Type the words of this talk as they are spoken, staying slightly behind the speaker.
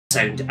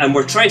sound. And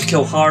we're trying to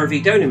kill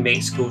Harvey down in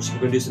Mexico, so we're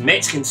going to do some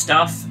Mexican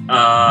stuff.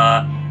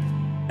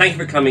 Thank you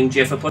for coming,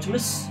 Jeff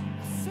Hippopotamus.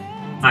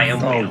 I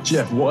am well.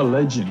 Jeff, what a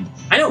legend.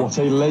 I know. What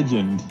a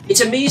legend. It's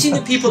amazing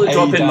the people that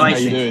drop in my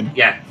feed.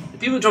 Yeah, the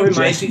people that drop in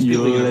my feed.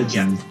 You're a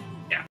legend.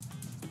 Yeah.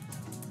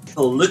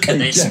 Oh, look at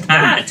this Jeff,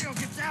 pad.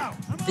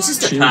 This is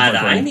the pad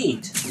I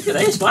need. Look at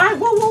this. Whoa,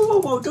 whoa, whoa,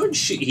 whoa, whoa. Don't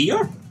shoot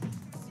here.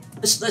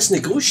 Let's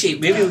negotiate.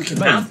 Maybe we can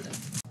have them.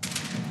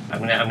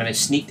 I'm gonna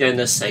sneak down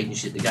this side and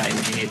shoot the guy in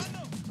the head.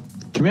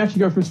 Can we actually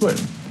go for a swim?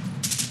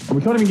 Oh,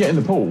 we can't even get in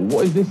the pool.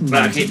 What is this?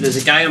 Right, okay, there's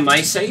a guy on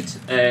my side,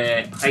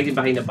 hiding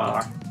behind a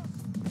bar.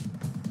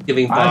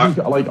 Giving bar.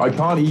 I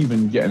can't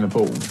even get in the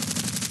pool.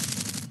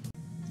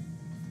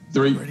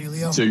 3,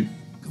 2,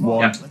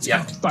 1.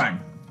 Yeah. Bang.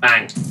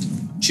 Bang.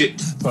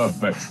 Shoot.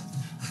 Perfect.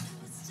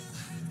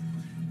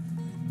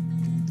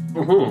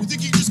 You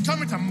think you just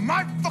come into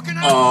my fucking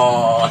house?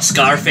 Oh,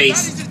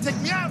 Scarface.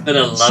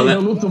 Gonna love Say it.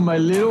 hello to my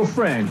little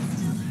friend.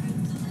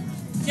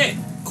 Yeah,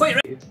 quite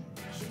right.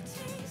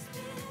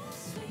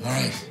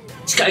 Alright.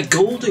 He's got a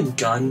golden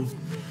gun.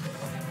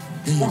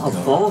 What a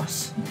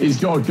boss. He's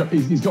got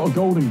a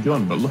golden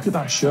gun, but look at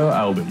that shirt,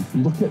 Aldi.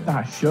 Look at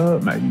that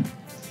shirt, mate.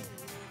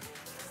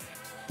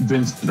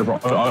 Vince, I'm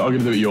gonna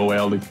do it your way,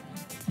 Aldi.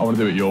 I want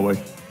to do it your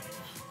way.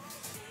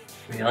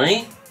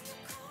 Really?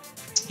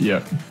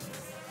 Yeah.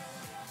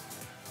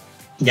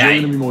 Yeah.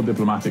 You're gonna be more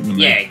diplomatic than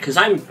me. Yeah, because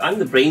I'm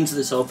the brains of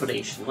this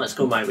operation. Let's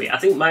go my way. I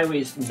think my way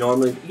is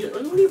normally.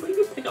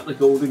 You pick up the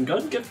golden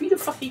gun. Give me the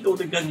fucking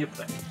golden gun, you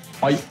prick.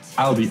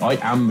 Aldi, I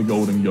am the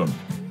golden gun.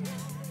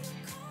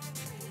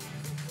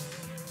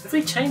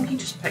 Every time he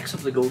just picks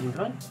up the golden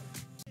gun.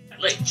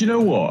 Like, do you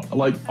know what?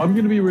 Like, I'm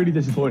gonna be really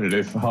disappointed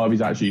if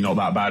Harvey's actually not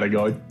that bad a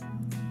guy.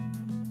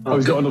 Oh,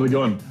 he's got another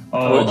gun.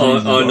 Oh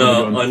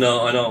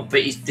no.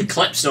 But the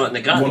clip's not in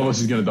the gun. One of us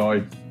is gonna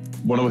die.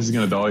 One of us is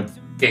gonna die.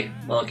 Okay,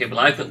 well,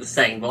 I put the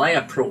thing. Well, I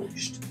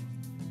approached.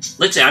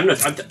 Literally, I'm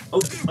not.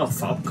 Oh,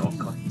 fuck,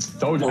 God.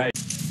 Don't. Hey.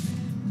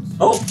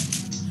 Oh.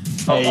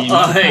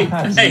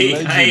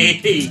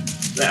 Hey.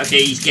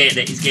 Okay, he's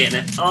getting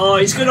it. Oh,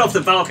 he's going off the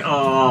balcony.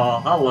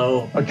 Oh,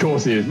 hello. Of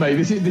course he is, mate.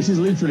 This is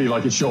literally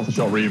like a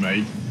shot-for-shot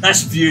remake.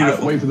 That's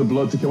beautiful. Wait for the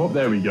blood to come up.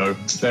 There we go.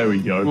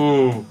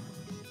 Mm.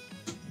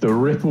 The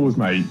ripples,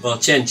 mate. Well,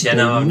 chin,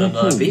 I'll have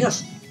another beer.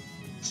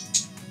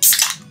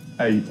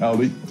 Hey,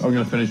 Aldi, I'm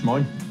going to finish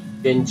mine.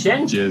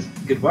 Chin. Cheers.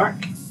 Good work.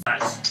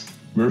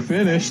 We're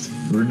finished.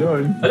 We're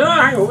done. Oh, no,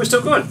 hang on, we're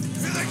still going.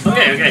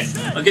 Okay.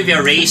 I'll give you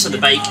a race on the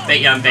bike. Bet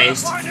you I'm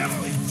best.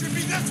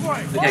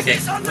 Okay.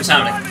 What's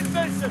happening?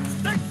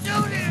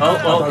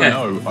 Oh, okay.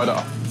 I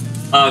don't.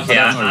 Okay,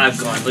 I've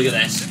gone. Look at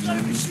this.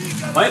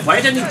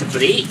 Why do I need to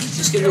brake?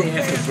 Just give me the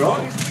effing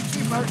throttle.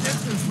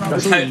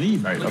 That's all you need,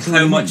 mate. That's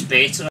how much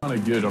better. Kind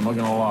of good. I'm not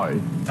gonna lie.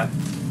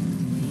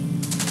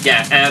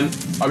 Yeah.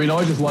 I mean,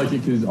 I just like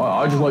it because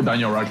I just like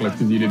Daniel Radcliffe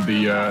because he did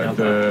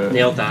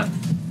nailed that.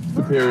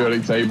 The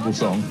periodic table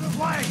song.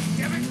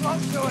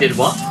 Did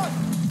what?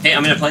 Hey,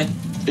 I'm in a plane.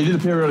 He did the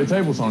periodic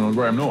table song on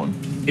Graham Norton.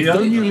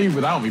 Don't you leave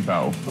without me,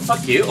 pal. Well,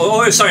 fuck you.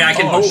 Oh, sorry. I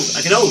can hold.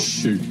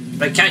 Shoot.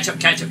 Right, catch up.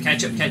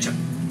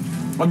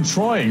 I'm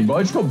trying, but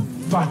I just got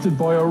battered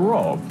by a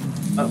rock.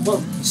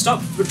 Well,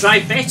 stop.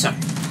 Drive better.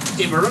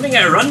 Okay, we're running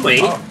out of runway.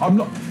 I'm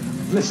not.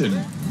 Listen.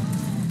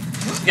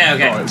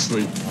 Okay. Alright,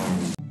 sweet.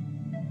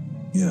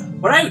 Yeah.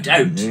 We're out.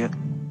 Yeah.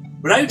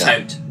 We're out.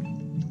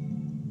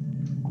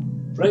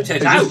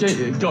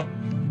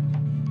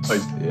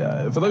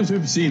 For those who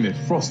have seen it,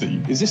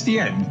 Frosty, is this the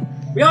end?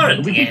 We are at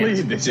Have the we end.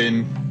 completed this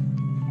in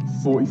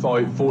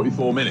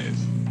 44 minutes?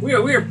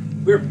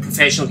 We're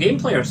professional game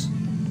players.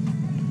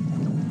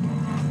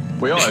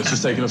 We are. It's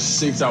just taken us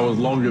 6 hours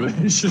longer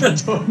than it should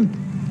have done.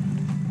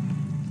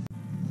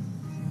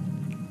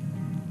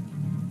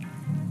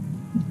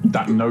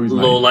 That nose,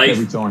 mate, Low life.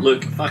 every time.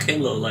 Look,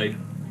 fucking low life.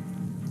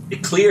 The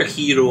clear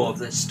hero of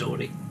this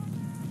story.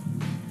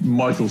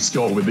 Michael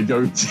Scott with the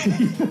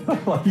goatee.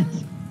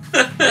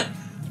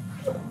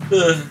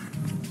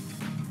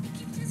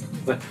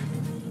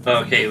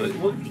 Okay,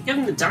 well, give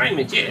him the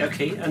diamond, yeah,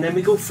 okay, and then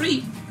we go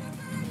free.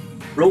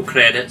 Roll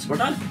credits, we're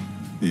done.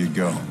 Here you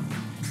go.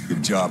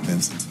 Good job,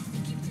 Vincent.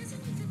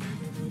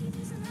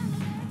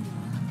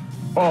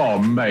 Oh,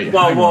 mate.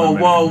 Whoa.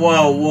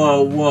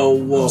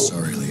 Oh,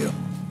 sorry, Leo.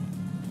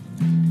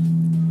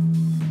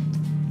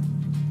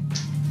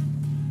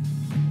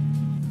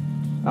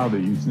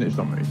 Aldi, you snitched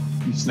on me.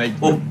 You snaked me.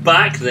 We'll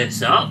back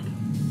this up.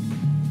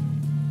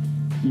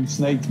 You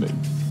snaked me.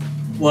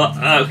 What?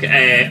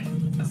 Okay.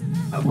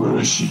 Where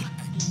is she?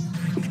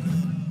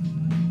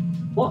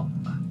 What?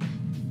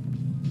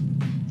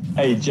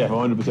 Hey, Jeff,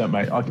 100%,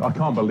 mate. I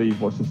can't believe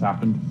what's just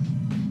happened.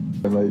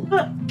 Mate.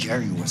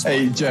 Gary was.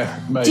 Hey,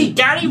 Jeff, mate. See,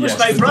 Gary was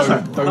my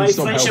brother. Don't My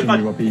stop friendship,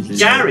 helping me, my PC.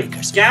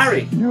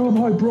 Gary. You're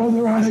my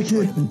brother,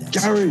 Anakin.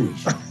 Gary.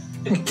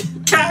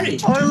 Gary.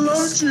 I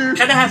loved you.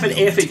 Can I have an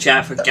effing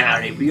chat for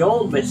Gary? We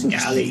all miss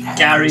Gary.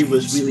 Gary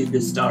was really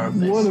the star of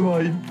this. What have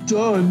I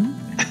done?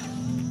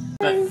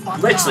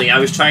 Literally, I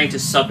was trying to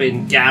sub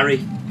in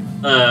Gary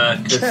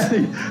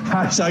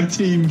Hashtag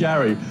Team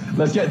Gary.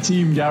 Let's get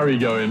Team Gary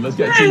going. Let's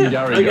get Team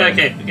Gary going.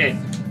 Okay.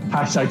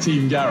 Hashtag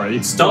Team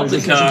Gary. Stop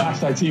the car.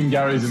 Hashtag Team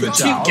Gary's in the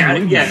Team chat.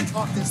 Gary, yeah.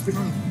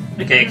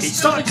 Okay,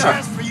 stop the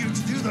car.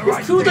 You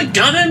pulled a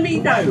gun on me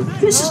now.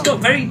 This has got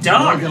very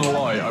dark. I'm not gonna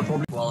lie, I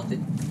probably... Quality.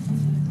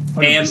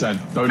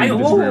 100%. Don't even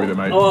disagree with it,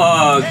 mate.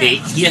 Oh, okay.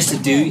 He has to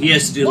do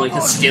like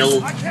a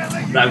skill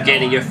without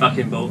getting your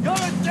fucking boat.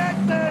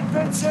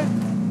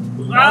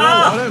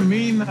 I don't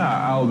mean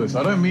that, Aldous.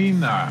 I don't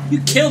mean that.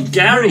 You killed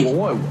Gary.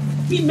 What?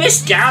 You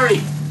missed Gary.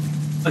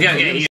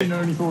 Okay. You know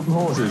any talking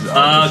horses?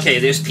 Okay,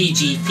 there's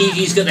PG.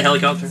 PG's got the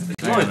helicopter.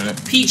 Come on.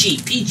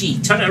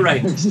 PG, turn it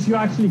around. Because if you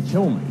actually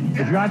kill me,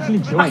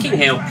 Fucking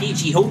hell,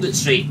 PG, hold it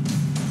straight.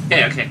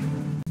 Okay.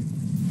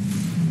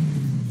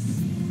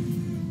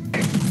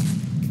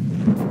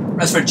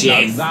 As for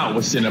Jeff. That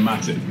was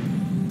cinematic.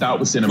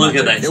 Look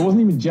at this. It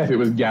wasn't even Jeff, it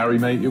was Gary,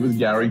 mate. It was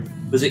Gary.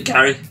 Was it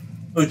Gary?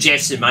 Oh,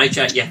 Jeff's in my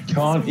chat, yeah.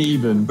 Can't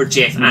even. For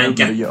Jeff and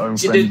Gary. Your own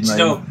friend's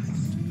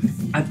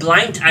name. I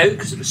blanked out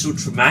because it was so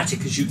traumatic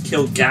because you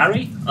killed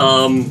Gary.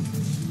 I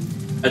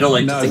don't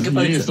like to think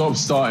about it. You need to stop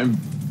starting.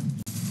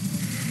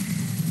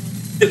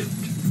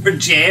 For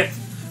Jeff,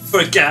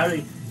 for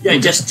Gary. Yeah,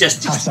 just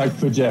hashtag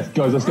for Jeff.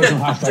 Guys, let's get some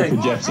hashtag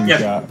for Jeffs in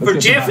chat. For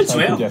Jeff as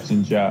well. For Jeffs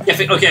in chat. Yeah,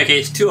 okay,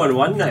 it's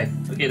 2-on-1 now.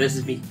 Okay, this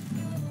is me.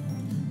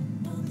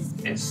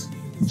 Yes.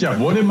 Jeff,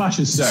 what did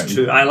Masha say? It's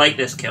true. I like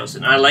this,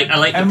 Kelson. I like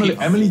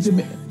Emily did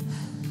me.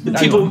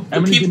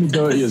 Emily did me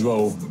dirty as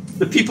well.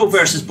 The people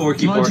versus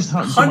BourkeyBourke.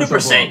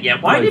 100%. Yeah.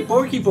 Why did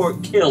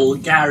BourkeyBourke kill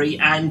Gary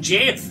and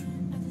Jeff?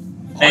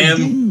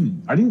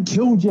 I didn't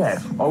kill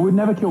Jeff. I would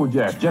never kill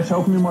Jeff. Jeff's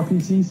helping me with my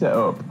PC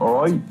setup,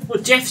 alright?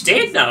 Well, Jeff's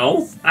dead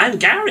now. And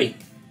Gary.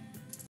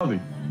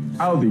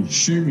 Aldi,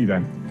 shoot me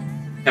then.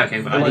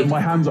 Okay, but my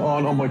hands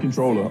aren't on my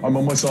controller. I'm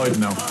on my side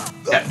now.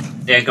 Yeah,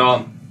 they're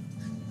gone.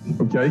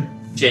 Okay.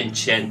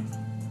 Chin.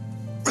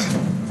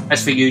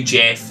 As for you,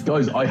 Jeff.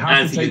 Guys, I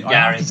have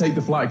to take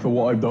the flak for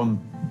what I've done.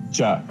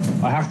 Chat.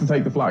 I have to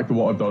take the flak for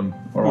what I've done.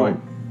 Alright.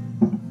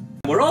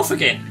 We're off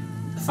again.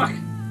 The fuck?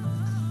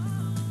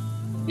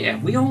 Yeah,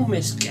 we all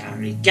missed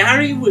Gary.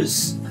 Gary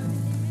was...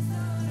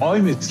 I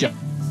missed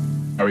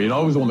Gary, and I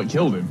was the one that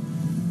killed him.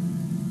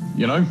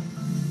 You know?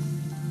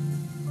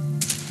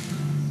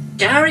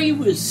 Gary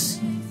was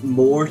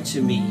more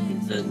to me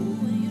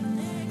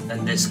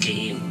than this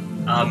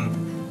game.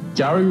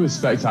 Gary was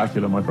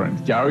spectacular, my friend.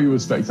 Gary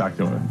was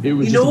spectacular. It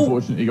was just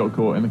unfortunate he got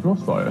caught in the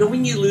crossfire. You know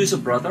when you lose a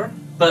brother?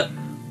 But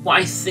what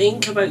I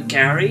think about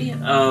Gary,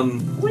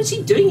 what is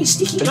he doing? He's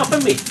sneaking up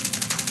on me.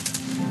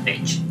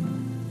 Bitch.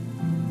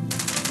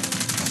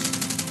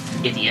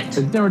 Idiot.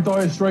 Is there a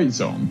Dire Straits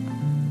song?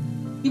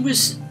 He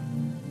was...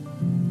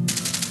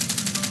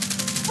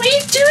 What are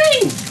you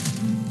doing?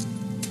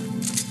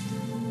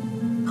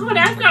 God,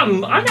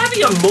 I'm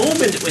having a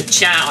moment with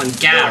chat on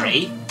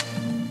Gary.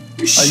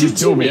 You're shooting you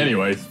killed me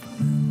anyway.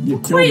 You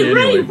killed me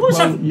anyway. What's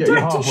a you're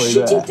halfway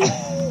there.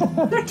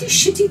 Dirty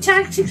shitty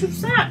tactics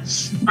was that?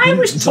 I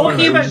was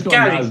talking about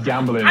Gary.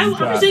 I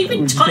wasn't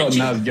even touching.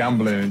 Naz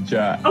gambling in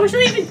chat. I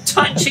wasn't even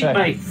touching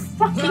my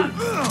fucking...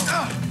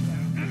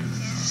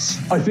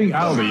 I think,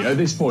 Aldi, at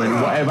this point,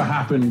 whatever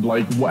happened,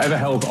 like, whatever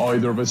health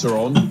either of us are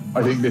on,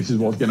 I think this is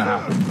what's going to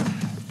happen.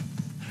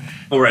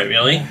 Alright,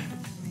 really?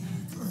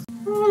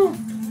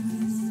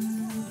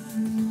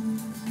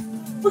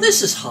 Well,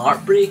 this is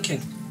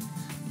heartbreaking.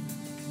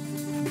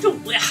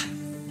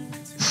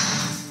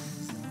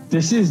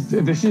 This is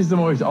the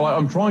most...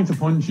 I'm trying to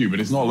punch you, but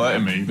it's not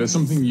letting me. There's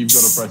something you've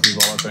got to press as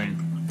well, I think.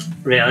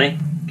 Really?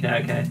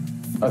 Okay.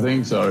 I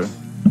think so.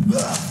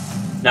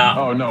 No.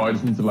 Oh, no, I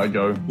just need to let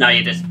go. No,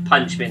 you just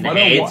punch me in the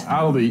head.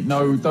 Aldi,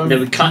 no, don't...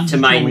 Then we cut to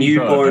my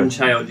newborn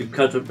child. You've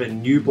cut up a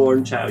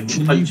newborn child.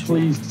 Can you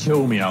please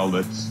kill me,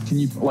 Aldous? Can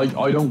you... Like,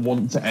 I don't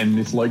want to end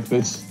this like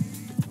this.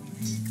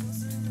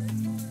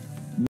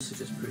 This is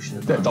just pushing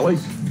it But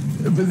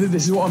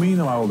this is what I mean,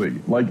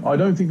 Aldi. Like, I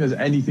don't think there's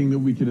anything that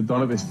we could have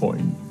done at this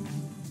point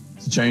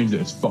to change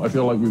this, but I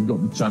feel like we've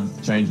got the chance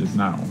to change this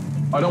now.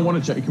 I don't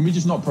want to change... Can we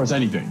just not press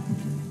anything?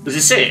 Does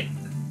it say it?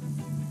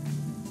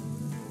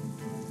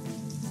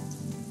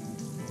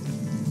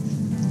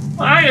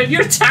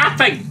 You're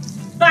tapping!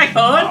 Hang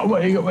on!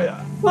 Wait.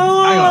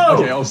 Whoa! Hang on.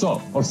 Okay, I'll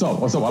stop. I'll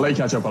let you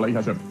catch up.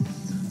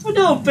 Oh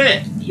no,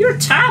 but you're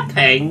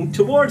tapping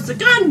towards the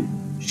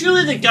gun!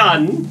 Surely the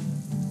gun...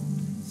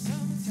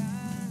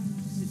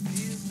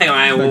 Hang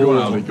on, no, go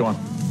on, Aldi, go on.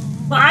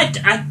 But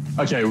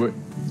Okay,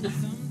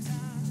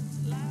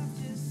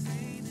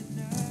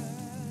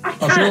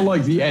 I feel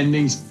like the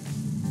ending's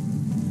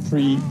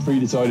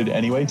pre-decided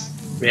anyway.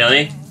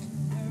 Really?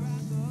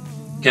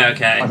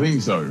 Okay. I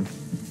think so.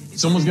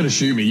 Someone's going to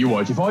shoot me, you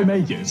watch. If I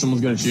make it,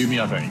 someone's going to shoot me,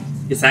 I think.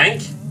 You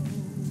think?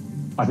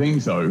 I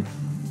think so.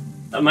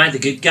 Am I the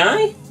good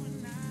guy?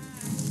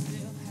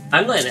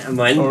 I'm letting him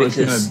win or because...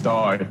 it's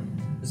going to die.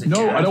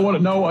 No, I don't want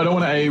to. No, I don't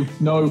want to aim.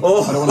 No,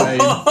 oh, I don't want to aim.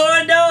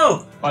 Oh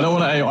no! I don't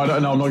want to aim.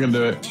 No, I'm not going to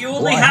do it. You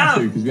only have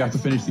to because we have to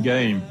finish the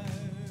game.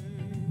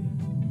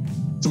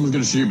 Someone's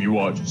going to shoot me.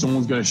 Watch.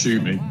 Someone's going to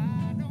shoot me.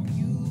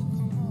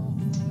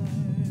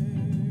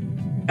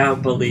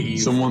 Can't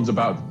believe. Someone's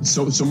about.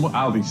 Someone,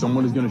 Aldi.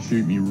 Someone is going to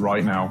shoot me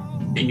right now.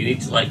 And you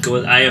need to let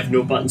go. I have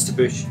no buttons to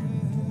push.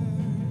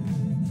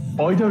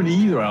 I don't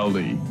either,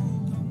 Aldi.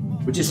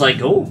 We'll just let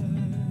go.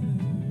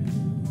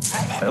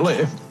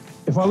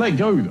 If I let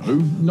go though,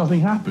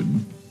 nothing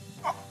happened.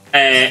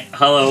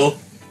 Hello.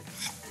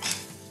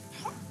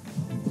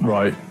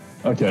 Right.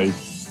 Okay.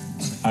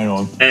 Hang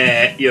on.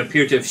 You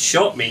appear to have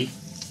shot me.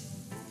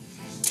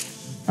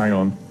 Hang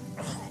on.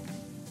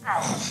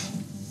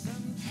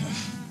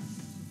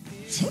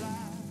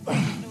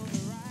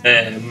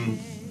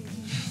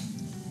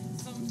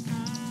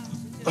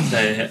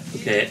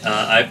 Okay,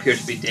 I appear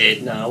to be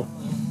dead now.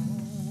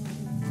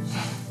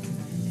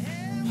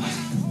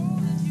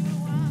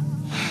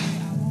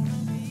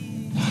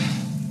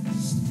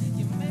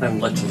 I'm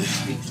literally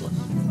speechless.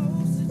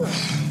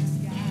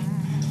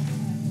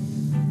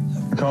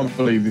 I can't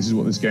believe this is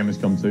what this game has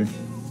come to.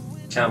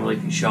 Can't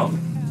believe you shot me.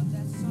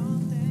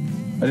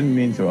 I didn't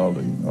mean to,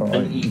 Aldi. All right.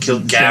 And you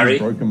killed Gary. This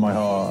game has broken my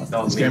heart.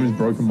 This game has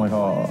broken my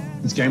heart.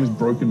 This game has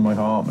broken my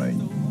heart, mate.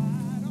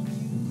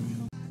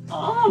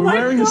 Oh We're my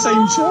wearing God. the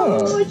same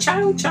shirt.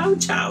 Chow, chow,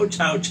 chow,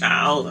 chow,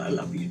 chow. I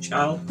love you,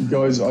 chow.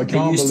 Guys, I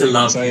can't used to believe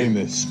I'm love saying you.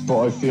 this,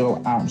 but I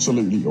feel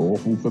absolutely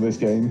awful for this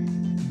game.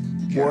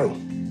 What?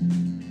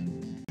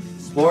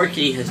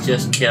 Bourkey has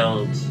just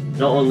killed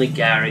not only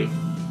Gary,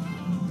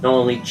 not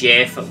only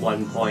Jeff at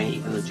one point,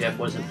 even though Jeff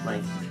wasn't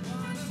playing.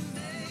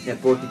 Yeah,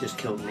 Bourkey just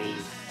killed me.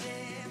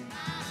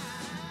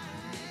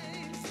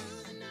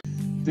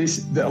 This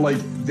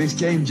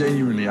game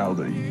genuinely,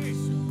 Aldi.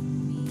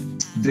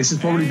 This has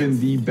probably been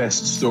the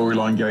best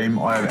storyline game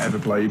I have ever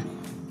played.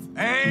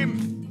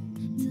 Aim!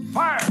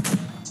 Fire!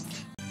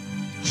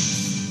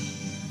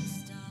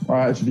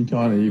 I actually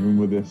can't even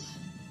with this,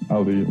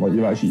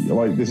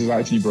 Aldi. This has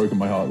actually broken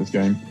my heart, this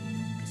game.